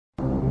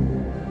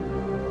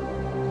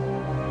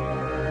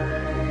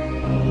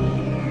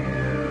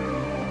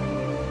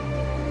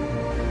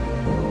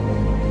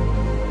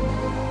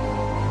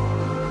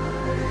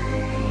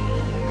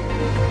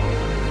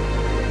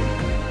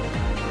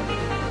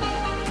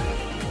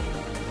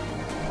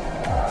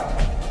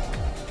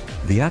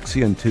The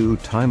AxION 2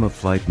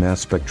 time-of-flight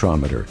mass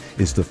spectrometer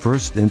is the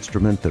first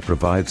instrument that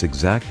provides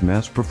exact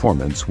mass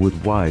performance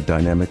with wide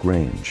dynamic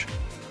range.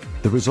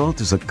 The result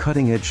is a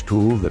cutting-edge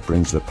tool that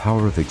brings the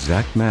power of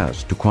exact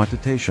mass to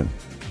quantitation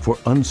for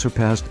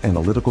unsurpassed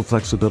analytical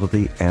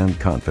flexibility and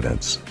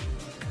confidence.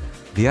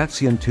 The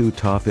AxION 2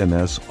 TOF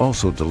MS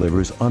also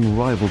delivers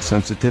unrivaled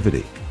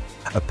sensitivity,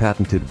 a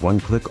patented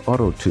one-click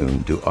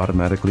auto-tune to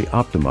automatically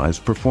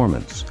optimize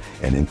performance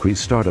and increase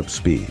startup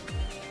speed,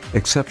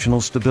 exceptional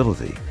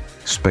stability,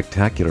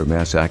 spectacular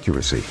mass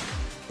accuracy,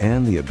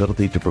 and the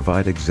ability to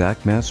provide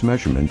exact mass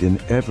measurement in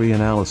every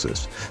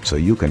analysis so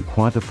you can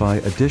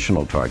quantify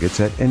additional targets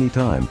at any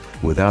time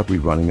without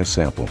rerunning a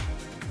sample.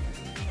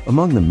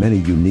 Among the many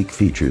unique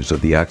features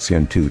of the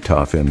AxION 2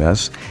 TOF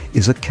MS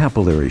is a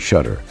capillary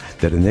shutter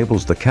that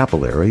enables the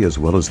capillary as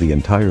well as the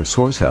entire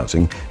source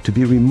housing to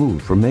be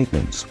removed for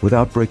maintenance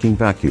without breaking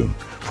vacuum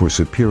for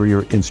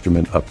superior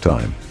instrument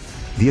uptime.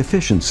 The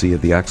efficiency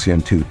of the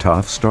AxION 2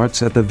 TOF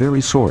starts at the very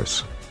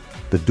source.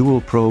 The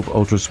dual-probe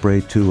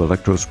UltraSpray 2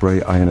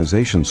 electrospray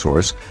ionization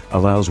source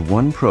allows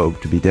one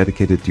probe to be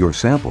dedicated to your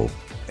sample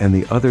and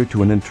the other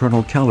to an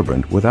internal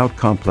calibrant without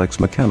complex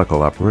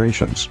mechanical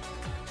operations.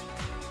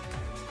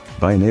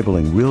 By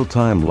enabling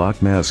real-time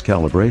lock mass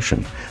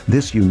calibration,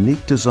 this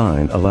unique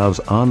design allows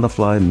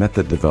on-the-fly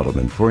method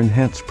development for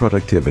enhanced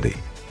productivity.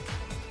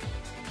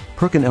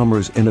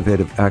 PerkinElmer's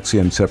innovative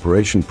AxION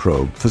separation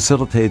probe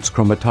facilitates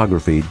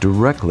chromatography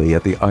directly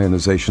at the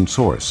ionization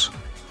source.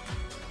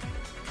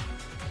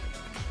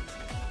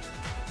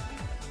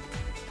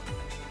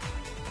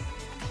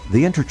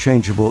 The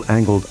interchangeable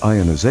angled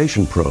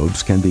ionization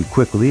probes can be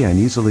quickly and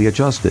easily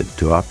adjusted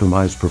to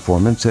optimize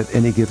performance at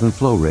any given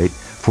flow rate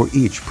for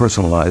each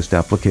personalized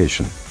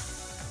application.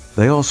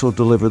 They also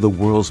deliver the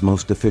world's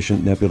most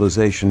efficient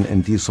nebulization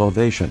and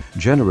desolvation,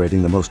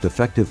 generating the most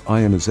effective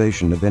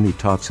ionization of any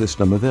TOF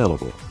system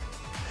available.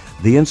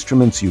 The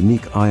instrument's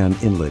unique ion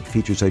inlet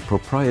features a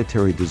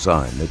proprietary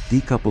design that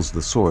decouples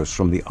the source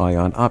from the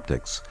ion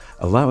optics,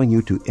 allowing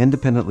you to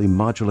independently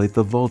modulate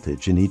the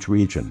voltage in each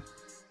region.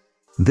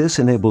 This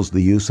enables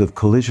the use of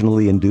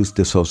collisionally induced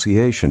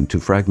dissociation to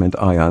fragment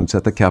ions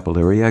at the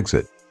capillary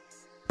exit.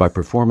 By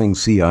performing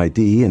CID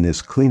in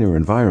this cleaner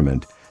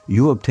environment,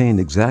 you obtain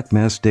exact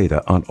mass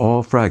data on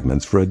all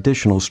fragments for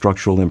additional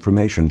structural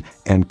information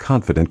and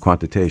confident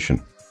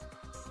quantitation.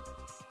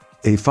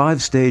 A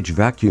 5-stage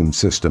vacuum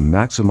system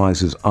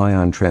maximizes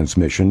ion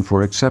transmission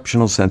for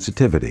exceptional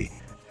sensitivity.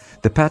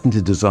 The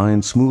patented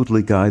design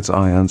smoothly guides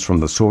ions from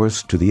the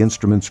source to the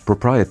instrument's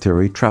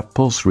proprietary trap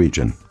pulse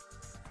region.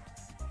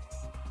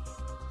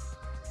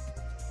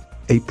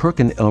 A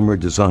PerkinElmer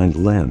designed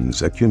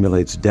lens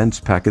accumulates dense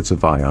packets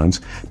of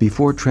ions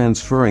before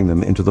transferring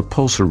them into the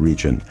pulsar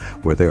region,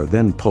 where they are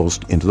then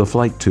pulsed into the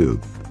flight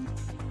tube.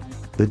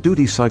 The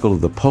duty cycle of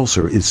the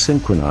pulsar is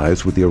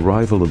synchronized with the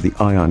arrival of the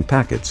ion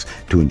packets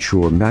to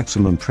ensure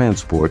maximum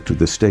transport to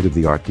the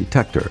state-of-the-art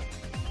detector.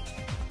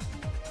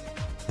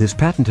 This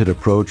patented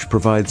approach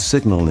provides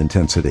signal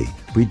intensity,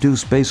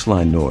 reduced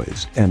baseline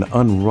noise, and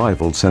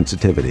unrivaled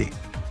sensitivity.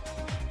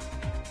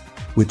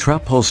 With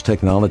trap pulse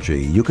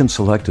technology, you can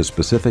select a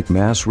specific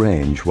mass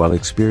range while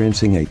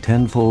experiencing a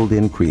 10-fold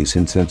increase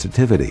in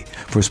sensitivity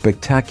for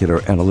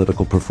spectacular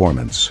analytical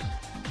performance.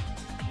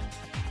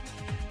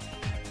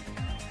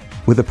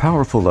 With a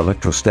powerful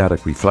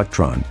electrostatic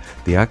reflectron,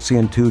 the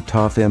AxION 2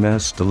 TOF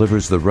MS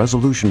delivers the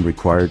resolution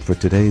required for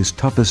today's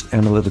toughest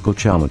analytical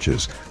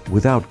challenges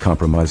without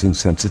compromising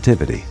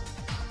sensitivity.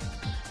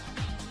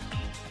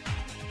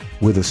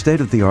 With a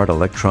state-of-the-art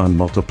electron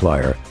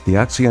multiplier, the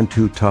AxION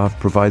 2 TOF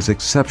provides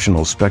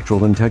exceptional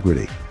spectral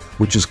integrity,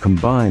 which is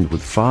combined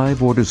with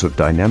 5 orders of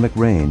dynamic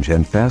range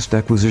and fast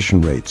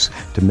acquisition rates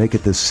to make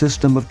it the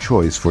system of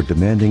choice for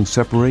demanding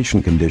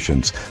separation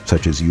conditions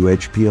such as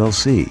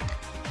UHPLC.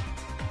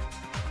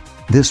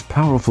 This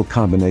powerful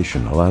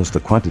combination allows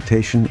the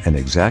quantitation and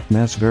exact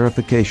mass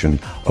verification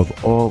of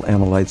all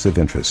analytes of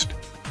interest.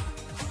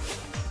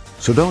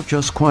 So don't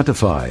just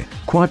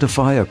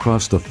quantify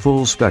across the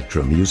full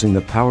spectrum using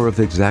the power of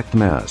exact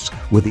mass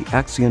with the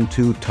AxION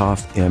 2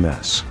 TOF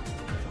MS.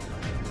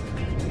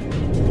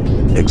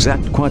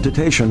 Exact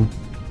quantitation,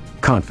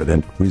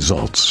 confident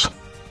results.